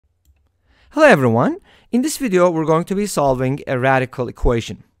Hello everyone. In this video we're going to be solving a radical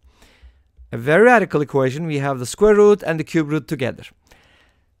equation. A very radical equation. We have the square root and the cube root together.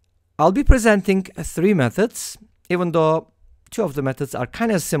 I'll be presenting three methods, even though two of the methods are kind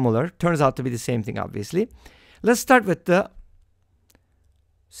of similar. Turns out to be the same thing, obviously. Let's start with the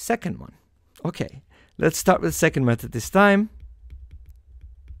second one. Okay, let's start with the second method this time.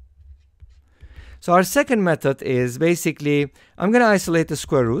 So our second method is basically, I'm going to isolate the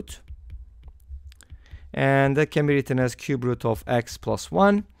square root. And that can be written as cube root of x plus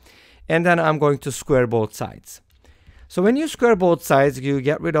 1. And then I'm going to square both sides. So when you square both sides, you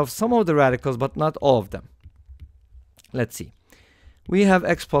get rid of some of the radicals, but not all of them. Let's see. We have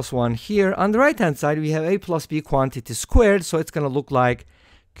x plus 1 here. On the right-hand side, we have a plus b quantity squared. So it's going to look like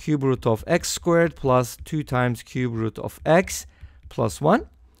cube root of x squared plus 2 times cube root of x plus 1.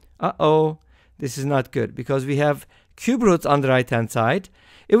 Uh-oh. This is not good because we have cube roots on the right-hand side.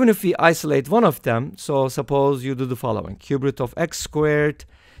 Even if we isolate one of them, so suppose you do the following. Cube root of x squared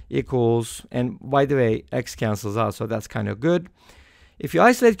equals, and by the way, x cancels out, so that's kind of good. If you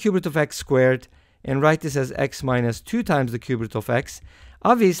isolate cube root of x squared and write this as x minus 2 times the cube root of x,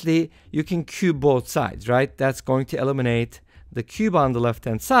 obviously you can cube both sides, right? That's going to eliminate the cube on the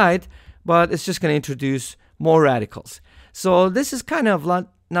left-hand side, but it's just going to introduce more radicals. So this is kind of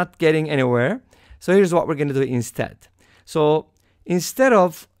not getting anywhere. So here's what we're going to do instead. So instead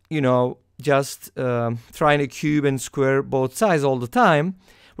of, just trying to cube and square both sides all the time,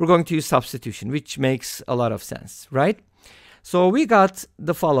 we're going to use substitution, which makes a lot of sense, right? So we got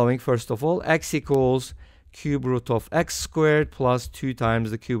the following, first of all, x equals cube root of x squared plus 2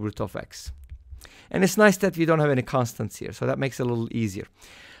 times the cube root of x. And it's nice that we don't have any constants here, so that makes it a little easier.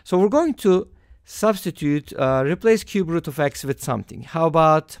 So we're going to substitute, replace cube root of x with something. How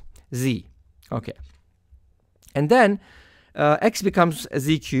about z? Okay. And then x becomes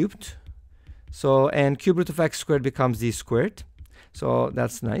z cubed. So, and cube root of x squared becomes z squared. So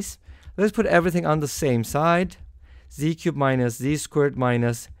that's nice. Let's put everything on the same side. Z cubed minus z squared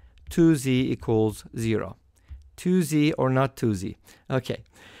minus 2z equals 0. 2z or not 2z. Okay.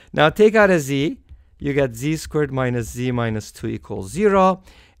 Now take out a z. You get z squared minus z minus 2 equals 0.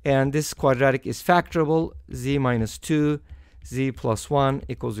 And this quadratic is factorable. Z minus 2, z plus 1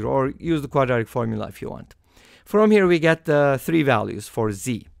 equals 0. Or use the quadratic formula if you want. From here we get the three values for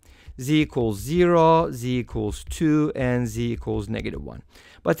z. Z equals 0, z equals 2, and z equals -1.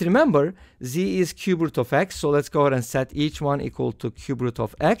 But remember, z is cube root of x, so let's go ahead and set each one equal to cube root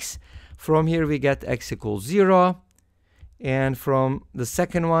of x. From here we get x equals 0. And from the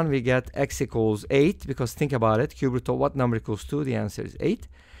second one we get x equals 8, because think about it, cube root of what number equals 2? The answer is 8.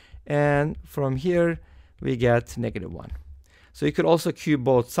 And from here we get -1. So you could also cube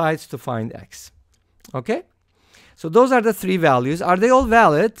both sides to find x. Okay? So those are the three values. Are they all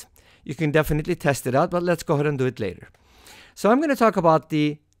valid? You can definitely test it out, but let's go ahead and do it later. So I'm going to talk about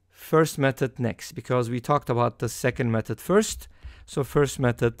the first method next, because we talked about the second method first. So first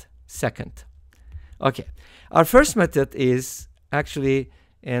method second. Okay. Our first method is actually,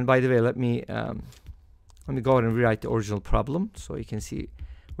 and by the way, let me go ahead and rewrite the original problem so you can see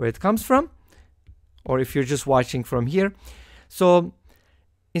where it comes from, or if you're just watching from here. So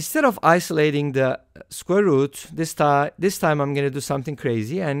instead of isolating the square root, this time I'm going to do something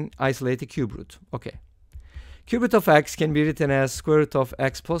crazy and isolate the cube root. Okay. Cube root of x can be written as square root of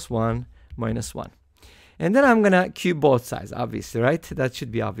x plus 1 minus 1. And then I'm going to cube both sides, obviously, right? That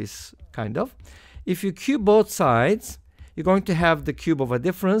should be obvious, kind of. If you cube both sides, you're going to have the cube of a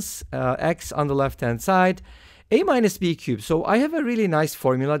difference, x on the left-hand side, a minus b cubed. So I have a really nice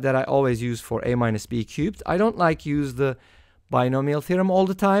formula that I always use for a minus b cubed. I don't like use the binomial theorem all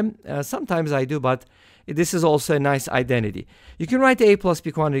the time. Sometimes I do, but this is also a nice identity. You can write a plus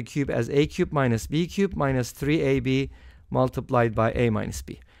b quantity cube as a cubed minus b cubed minus 3ab multiplied by a minus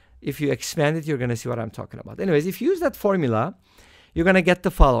b. If you expand it, you're going to see what I'm talking about. Anyways, if you use that formula, you're going to get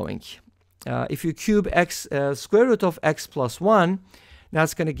the following. If you cube x square root of x plus 1,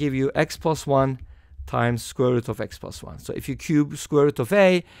 that's going to give you x plus 1 times square root of x plus 1. So if you cube square root of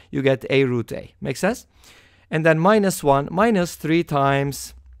a, you get a root a. Make sense? And then minus 1 minus 3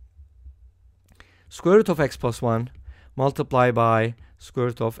 times square root of x plus 1 multiplied by square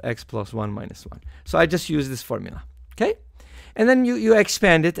root of x plus 1 minus 1. So I just use this formula. Okay? And then you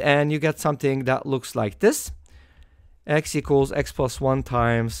expand it and you get something that looks like this. X equals x plus 1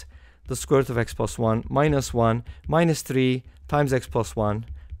 times the square root of x plus 1 minus 1 minus 3 times x plus 1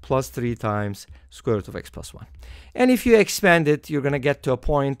 plus 3 times square root of x plus 1. And if you expand it, you're going to get to a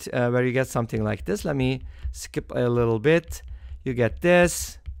point where you get something like this. Let me skip a little bit. You get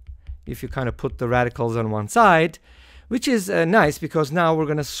this. If you kind of put the radicals on one side, which is nice because now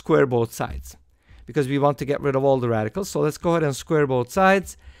we're going to square both sides because we want to get rid of all the radicals. So let's go ahead and square both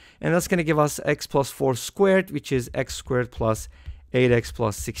sides, and that's going to give us x plus 4 squared, which is x squared plus 8x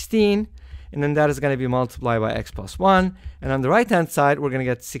plus 16, and then that is going to be multiplied by x plus 1, and on the right hand side we're going to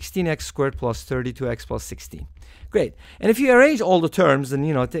get 16x squared plus 32x plus 16. Great. And if you arrange all the terms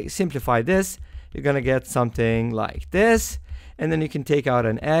and simplify this, you're going to get something like this, and then you can take out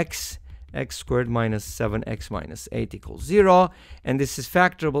an x squared minus 7x minus 8 equals 0, and this is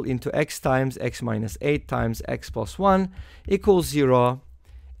factorable into x times x minus 8 times x plus 1 equals 0,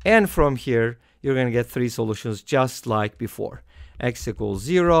 and from here you're going to get three solutions just like before. X equals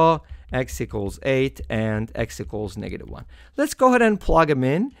 0, x equals 8, and x equals -1. Let's go ahead and plug them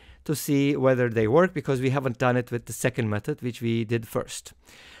in to see whether they work, because we haven't done it with the second method, which we did first.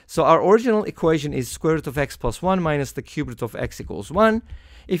 So our original equation is square root of x plus 1 minus the cube root of x equals 1.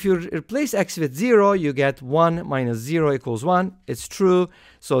 If you replace x with 0, you get 1 minus 0 equals 1. It's true,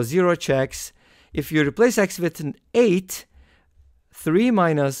 so 0 checks. If you replace x with an 8, 3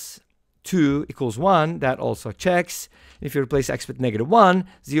 minus 2 equals 1. That also checks. If you replace x with -1,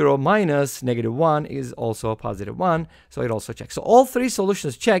 0 minus -1 is also positive 1, so it also checks. So all three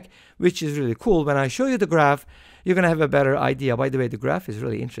solutions check, which is really cool. When I show you the graph, you're going to have a better idea. By the way, the graph is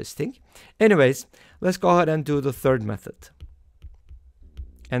really interesting. Anyways, let's go ahead and do the third method,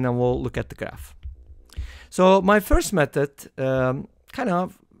 and then we'll look at the graph. So my first method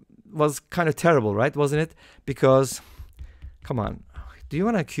was kind of terrible, right? Wasn't it? Because, come on, do you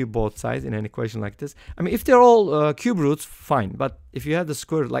want to cube both sides in an equation like this? I mean, if they're all cube roots, fine. But if you have the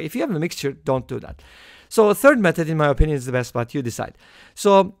square, like if you have a mixture, don't do that. So a third method, in my opinion, is the best, but you decide.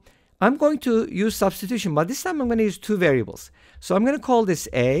 So I'm going to use substitution, but this time I'm going to use two variables. So I'm going to call this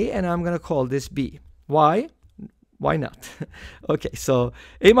A, and I'm going to call this B. Why? Why not? Okay, so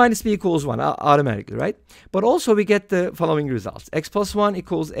A minus B equals 1 automatically, right? But also we get the following results. X plus 1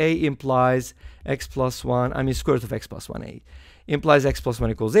 equals A implies x plus 1, I mean square root of x plus 1A. Implies x plus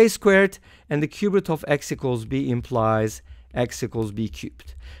 1 equals a squared, and the cube root of x equals b implies x equals b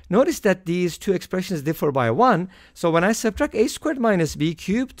cubed. Notice that these two expressions differ by 1, so when I subtract a squared minus b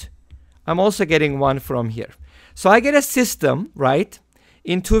cubed, I'm also getting 1 from here. So I get a system, right,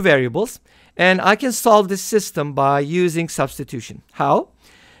 in two variables, and I can solve this system by using substitution. How?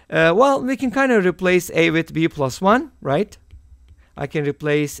 Well, we can kind of replace a with b plus 1, right? I can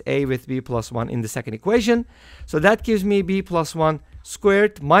replace a with b plus 1 in the second equation. So that gives me b plus 1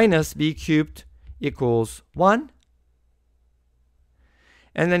 squared minus b cubed equals 1.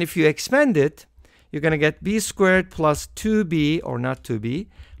 And then if you expand it, you're going to get b squared plus 2b, or not 2b,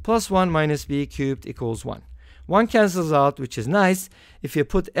 plus 1 minus b cubed equals 1. 1 cancels out, which is nice. If you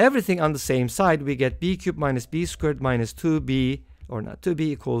put everything on the same side, we get b cubed minus b squared minus 2b, or not 2b,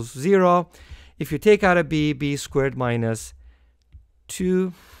 equals 0. If you take out a b, b squared minus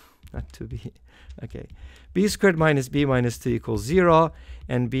 2, not 2b, okay, b squared minus b minus 2 equals 0,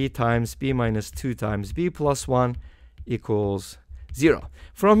 and b times b minus 2 times b plus 1 equals 0.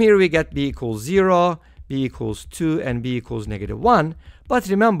 From here we get b equals 0, b equals 2, and b equals -1. But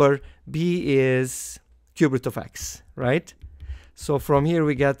remember, b is cube root of x, right? So from here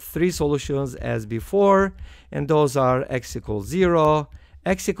we get three solutions as before, and those are x equals 0,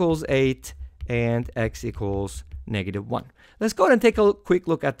 x equals 8, and x equals -1. Let's go ahead and take a quick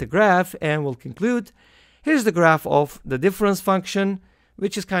look at the graph, and we'll conclude. Here's the graph of the difference function,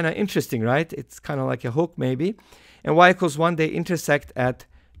 which is kind of interesting, right? It's kind of like a hook maybe. And y equals 1, they intersect at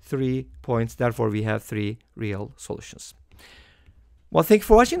 3 points. Therefore, we have 3 real solutions. Well, thank you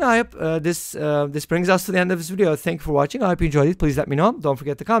for watching. I hope this brings us to the end of this video. Thank you for watching. I hope you enjoyed it. Please let me know. Don't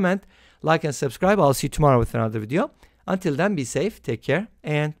forget to comment, like, and subscribe. I'll see you tomorrow with another video. Until then, be safe, take care,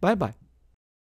 and bye-bye.